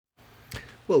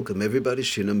Welcome everybody,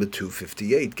 Shir number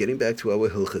 258, getting back to our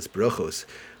Hilchas Brachos.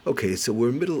 Okay, so we're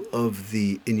in middle of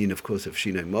the Inyan, of course, of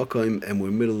Shinai Makom, and we're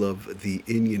in middle of the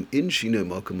Inyan in Shinai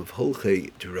Makom of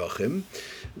Holchei Drachim,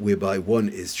 whereby one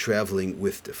is traveling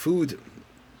with the food,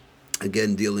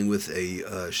 again dealing with a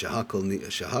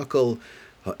shahakal,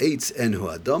 ha'etz and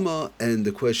ha'adama, and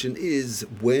the question is,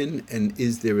 when and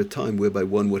is there a time whereby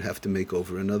one would have to make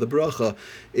over another bracha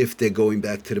if they're going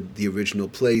back to the original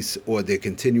place, or they're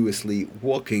continuously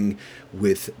walking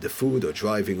with the food or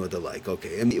driving or the like.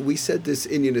 Okay, and we said this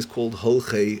Inyan is called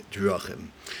Holchei Drachim.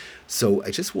 So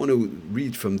I just want to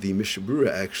read from the Mishnah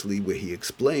Berurah, actually, where he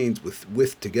explains,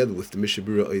 together with the Mishnah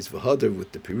Berurah Ois V'Hadar,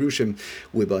 with the Pirushim,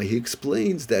 whereby he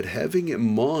explains that having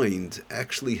in mind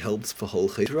actually helps for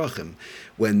Holchei Drachim.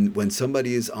 When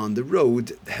somebody is on the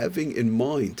road, having in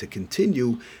mind to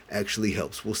continue actually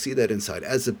helps. We'll see that inside,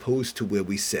 as opposed to where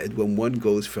we said, when one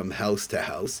goes from house to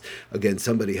house, again,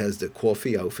 somebody has the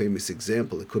coffee, our famous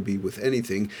example, it could be with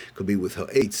anything, could be with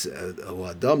ha'etz,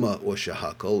 or adama, or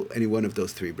shahakol, any one of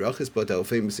those three brachas. But our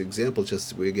famous example, just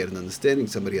so we get an understanding,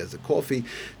 somebody has a coffee,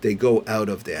 they go out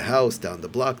of their house down the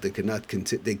block, they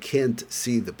can't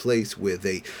see the place where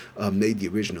they made the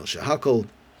original shahakol.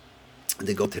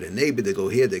 They go to the neighbor, they go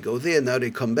here, they go there, now they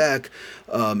come back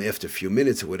after a few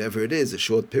minutes or whatever it is, a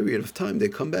short period of time, they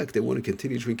come back, they want to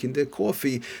continue drinking their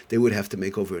coffee, they would have to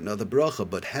make over another bracha,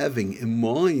 but having in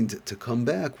mind to come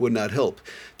back would not help.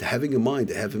 To have in mind,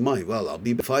 well, I'll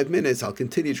be 5 minutes, I'll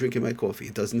continue drinking my coffee.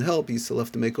 It doesn't help, you still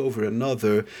have to make over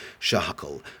another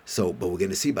shahakal. So, but we're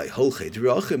going to see by Holchei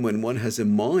Drachim, when one has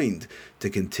in mind to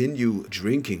continue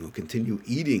drinking or continue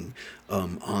eating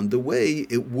on the way,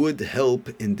 it would help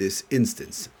in this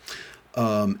instance.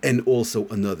 And also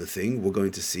another thing we're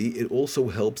going to see, it also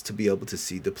helps to be able to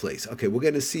see the place. Okay, we're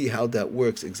going to see how that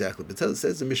works exactly. But it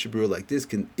says the Mishnah Berurah like this,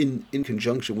 in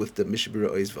conjunction with the Mishnah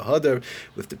Berurah Ois V'Hadar,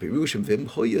 with the Pirushim, V'im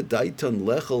hoya daitan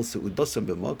lechel seudasam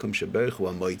b'makom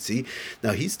sheberchu hamoitzi.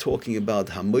 Now he's talking about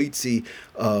hamoitzi,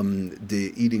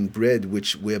 the eating bread,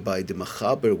 whereby the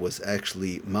Machaber was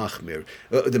actually machmir.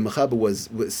 The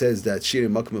Machaber says that shir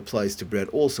makom applies to bread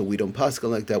also. We don't paskan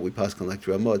like that. We paskan like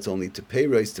Ramah. It's only to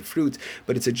peiros, to fruit.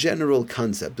 But it's a general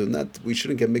concept. We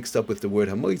shouldn't get mixed up with the word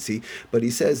hamoitzi. But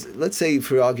he says, let's say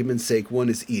for argument's sake, one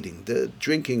is eating, the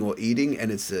drinking or eating,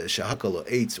 and it's shahakal or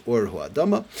eitz or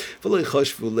huadama,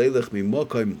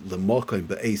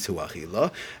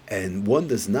 and one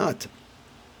does not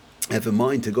have a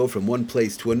mind to go from one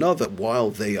place to another while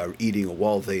they are eating or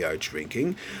while they are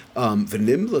drinking, and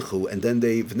then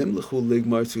they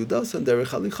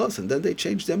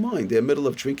change their mind. They're in the middle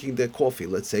of drinking their coffee,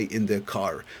 let's say in their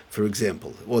car, for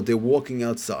example, or they're walking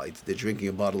outside, they're drinking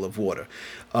a bottle of water,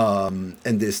 and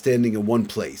they're standing in one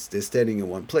place. They're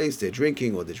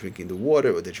drinking, or they're drinking the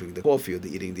water, or they're drinking the coffee, or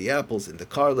they're eating the apples in the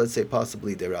car, let's say,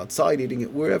 possibly they're outside eating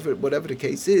it, whatever the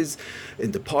case is,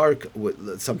 in the park,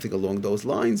 something along those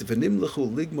lines. They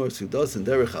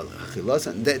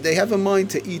have a mind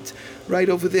to eat right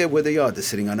over there where they are. They're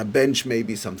sitting on a bench,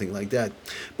 maybe, something like that.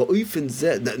 But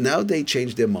now they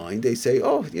change their mind. They say,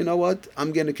 oh, you know what?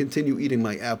 I'm going to continue eating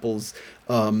my apples.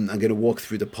 I'm going to walk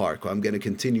through the park, or I'm going to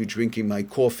continue drinking my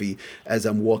coffee as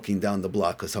I'm walking down the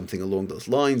block, or something along those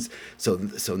lines. So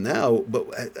now, but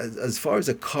as far as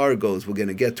a car goes, we're going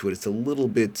to get to it. It's a little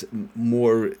bit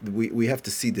more. We have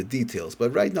to see the details.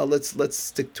 But right now, let's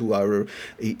stick to our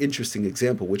interesting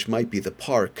example, which might be the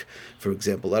park. For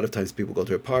example, a lot of times people go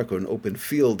to a park or an open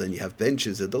field, and you have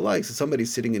benches and the likes. So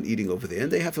somebody's sitting and eating over there,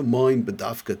 and they have a mind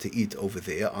bedafka to eat over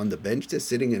there on the bench. They're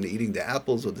sitting and eating the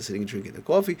apples, or they're sitting and drinking the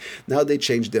coffee. Now they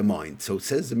change their mind. So it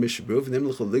says the Mishnah Berurah,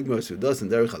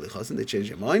 and they change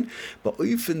their mind. But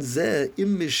oifen zeh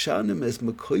im mishanim es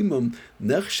mekoimam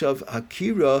nechshav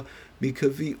akira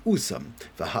mikavi usam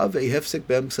v'have hefsek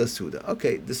b'emsa suda.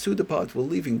 Okay, the suda part we're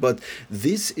leaving, but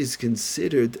this is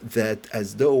considered that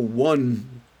as though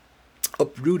one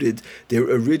uprooted their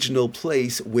original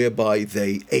place whereby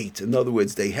they ate. In other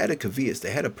words, they had a kavias,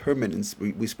 they had a permanence.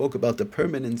 We spoke about the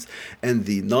permanence and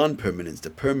the non-permanence,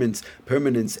 the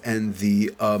permanence and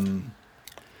the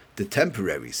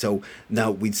temporary. So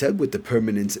now we said with the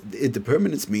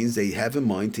permanence means they have in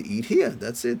mind to eat here.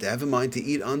 That's it. They have in mind to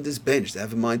eat on this bench. They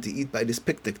have in mind to eat by this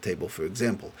picnic table, for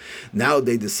example. Now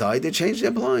they decide, they change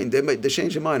their mind. They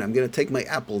change their mind. I'm going to take my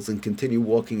apples and continue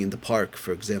walking in the park,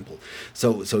 for example.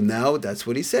 So now that's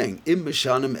what he's saying. Im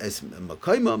mishanim es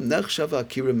makaimam nechshava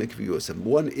akira mikviyosam.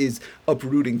 One is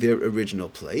uprooting their original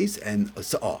place, and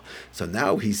so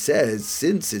now he says,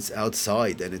 since it's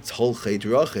outside and it's Holchei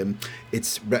Drachim,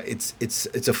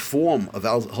 it's a form of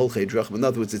holchei drachim. In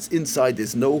other words, it's inside.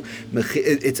 There's no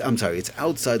it's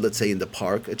outside. Let's say in the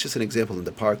park. It's just an example. In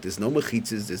the park, there's no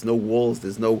mechitzas, there's no walls,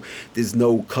 there's no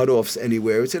cutoffs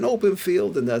anywhere. It's an open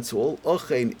field, and that's all.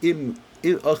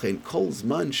 As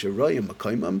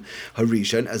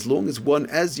long as one,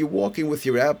 as you're walking with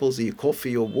your apples or your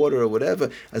coffee or water or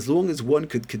whatever, as long as one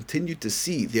could continue to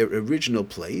see their original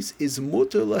place, is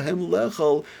muter lahem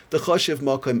lechal the chashiv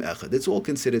makom echad. It's all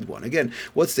considered one. Again,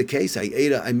 what's the case?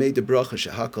 I made the bracha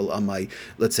shehakal on my,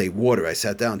 let's say, water. I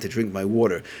sat down to drink my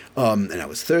water, and I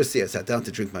was thirsty. I sat down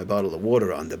to drink my bottle of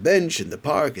water on the bench in the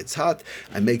park. It's hot.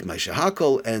 I make my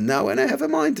shehakal, and I have a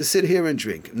mind to sit here and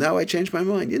drink. Now I change my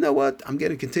mind. You know what? I'm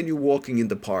going to continue walking in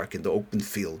the park, in the open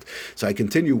field. So I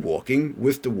continue walking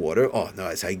with the water. Oh, no,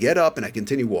 as I get up and I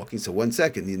continue walking, so 1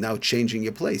 second, you're now changing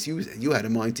your place. You had a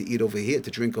mind to eat over here, to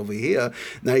drink over here.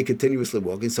 Now you're continuously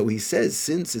walking. So he says,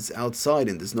 since it's outside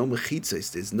and there's no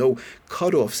mechitzos, there's no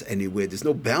cutoffs anywhere, there's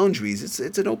no boundaries,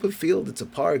 it's an open field, it's a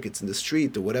park, it's in the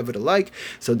street or whatever to like.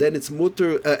 So then it's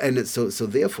mutter, so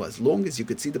therefore, as long as you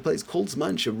could see the place, kol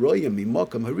zman sheroyim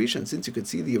mimakam harishan, since you could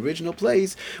see the original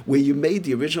place where you made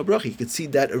the original bracha, you could see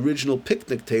that original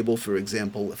picnic table, for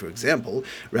example,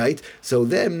 right? So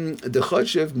then the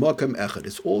chashiv makam echad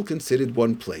is all considered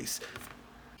one place.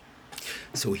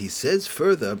 So he says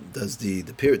further, does the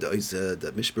paradise,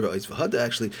 the Mishpera is v'hada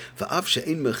actually, v'af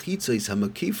she'en mechitzos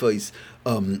hamakifos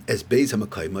as beis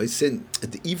hamakayimos,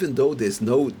 even though there's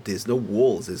no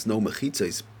walls, there's no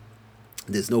mechitzos,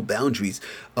 there's no boundaries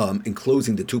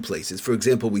enclosing the two places. For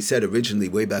example, we said originally,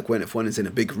 way back when, if one is in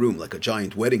a big room, like a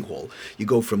giant wedding hall, you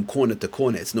go from corner to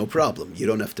corner, it's no problem. You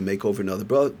don't have to make over another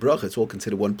bracha. It's all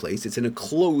considered one place. It's an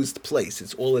enclosed place.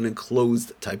 It's all an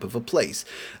enclosed type of a place.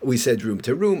 We said room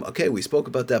to room. Okay, we spoke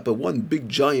about that, but one big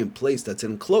giant place that's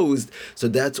enclosed, so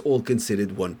that's all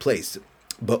considered one place.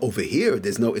 But over here,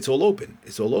 it's all open.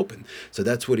 It's all open. So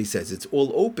that's what he says. It's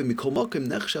all open.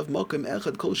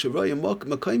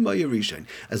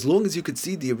 As long as you could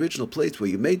see the original place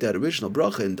where you made that original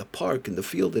bracha, in the park, in the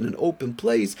field, in an open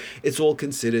place, it's all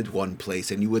considered one place.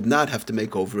 And you would not have to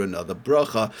make over another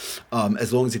bracha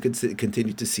as long as you could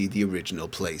continue to see the original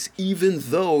place. Even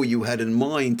though you had in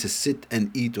mind to sit and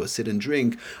eat or sit and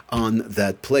drink on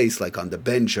that place, like on the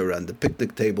bench or on the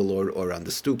picnic table or on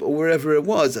the stoop or wherever it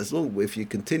was,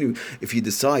 if you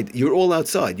decide, you're all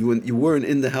outside, you weren't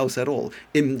in the house at all.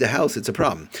 In the house, it's a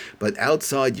problem. But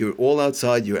outside, you're all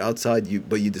outside,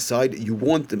 but you decide,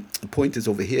 the point is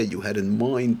over here, you had in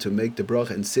mind to make the bracha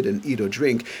and sit and eat or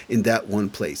drink in that one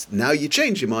place. Now you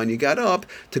change your mind, you got up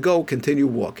to go continue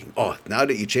walking. Oh, now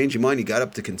that you change your mind, you got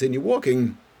up to continue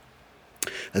walking.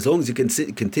 As long as you can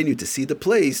continue to see the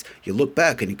place, you look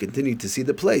back and you continue to see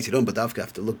the place. You don't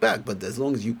have to look back, but as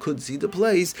long as you could see the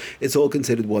place, it's all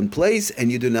considered one place,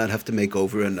 and you do not have to make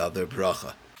over another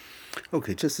bracha.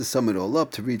 Okay, just to sum it all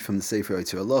up, to read from the Sefer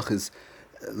Yitzhak Halachos,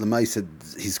 Lamaisa,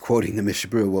 he's quoting the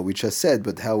Mishnah, what we just said,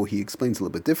 but how he explains a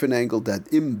little bit different angle,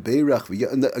 that im beirach,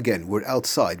 again, we're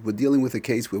outside. We're dealing with a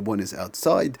case where one is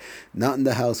outside, not in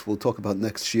the house. We'll talk about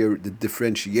next year the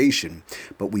differentiation.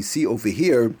 But we see over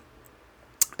here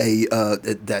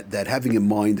that having in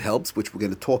mind helps, which we're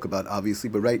going to talk about, obviously.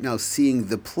 But right now, seeing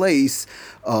the place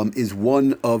is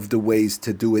one of the ways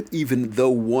to do it, even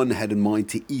though one had in mind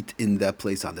to eat in that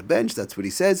place on the bench. That's what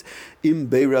he says. Im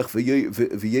beirach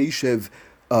v'yeshev,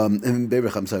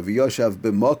 v'yoshav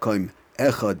b'makom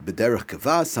echad b'derech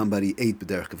kava. Somebody ate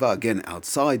b'derech kava, again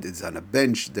outside. It's on a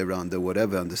bench. They're on the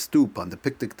whatever, on the stoop, on the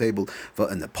picnic table,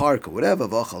 in the park or whatever.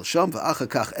 V'achal sham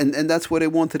v'achakach, and that's where they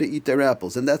wanted to eat their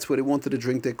apples, and that's where they wanted to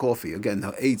drink their coffee. Again,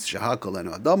 eitz shehakal and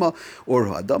adama, or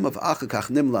adama v'achakach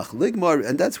nimlach ligmar,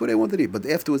 and that's where they wanted to eat. But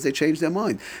afterwards they changed their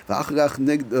mind. V'achakach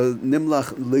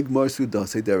nimlach ligmar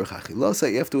sudase derech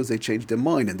achilasa. Afterwards they changed their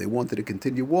mind and they wanted to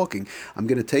continue walking. I'm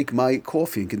going to take my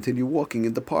coffee and continue walking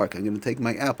in the park. I'm going to take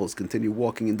my apples, continue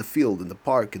walking in the field, in the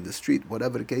park, in the street,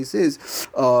 whatever the case is.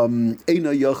 Eina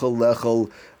yachal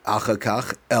lechel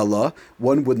achakach ella.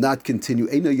 One would not continue.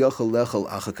 Eina yachal lechel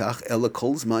achakach ella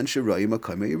kol zman shirayim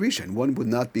akayma yirishan. One would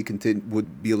not be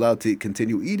allowed to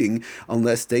continue eating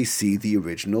unless they see the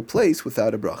original place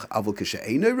without a bracha. Avol kasha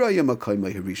eina rayim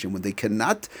akayma yirishan. When they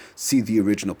cannot see the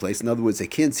original place, in other words, they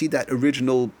can't see that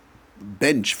original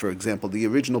bench, for example, the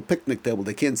original picnic table,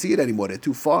 they can't see it anymore, they're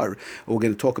too far. We're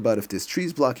going to talk about if there's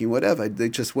trees blocking, whatever, they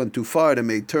just went too far, they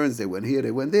made turns, they went here,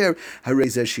 they went there. One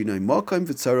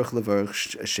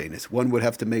would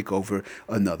have to make over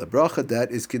another bracha,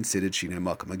 that is considered shinoi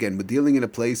makam. Again, we're dealing in a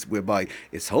place whereby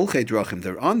it's holchei drachim,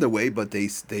 they're on the way, but they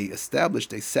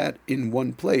sat in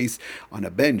one place, on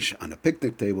a bench, on a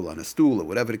picnic table, on a stool, or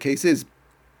whatever the case is.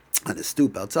 on a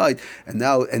stoop outside, and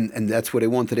now and that's what they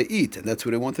wanted to eat, and that's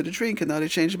what they wanted to drink, and now they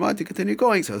changed their mind to continue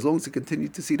going. So as long as they continue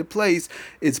to see the place,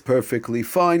 it's perfectly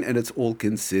fine, and it's all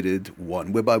considered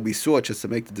one. Whereby we saw, just to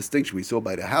make the distinction, we saw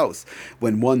by the house,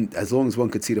 when one, as long as one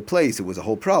could see the place, it was a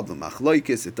whole problem.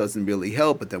 Achloikis, it doesn't really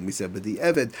help, but then we said with the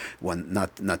Eved, one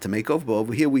not to make over, but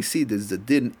over here we see there's a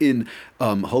din in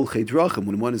Holchei Drachim,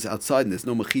 when one is outside and there's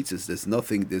no mechitzas, there's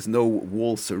nothing, there's no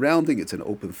wall surrounding, it's an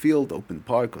open field, open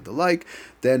park, or the like,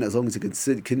 then as long as you can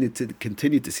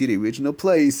continue to see the original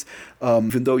place,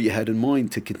 even though you had in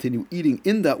mind to continue eating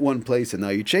in that one place and now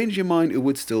you change your mind, it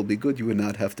would still be good. You would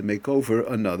not have to make over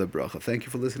another bracha. Thank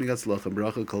you for listening. Hatzlacha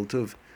bracha kol tuv.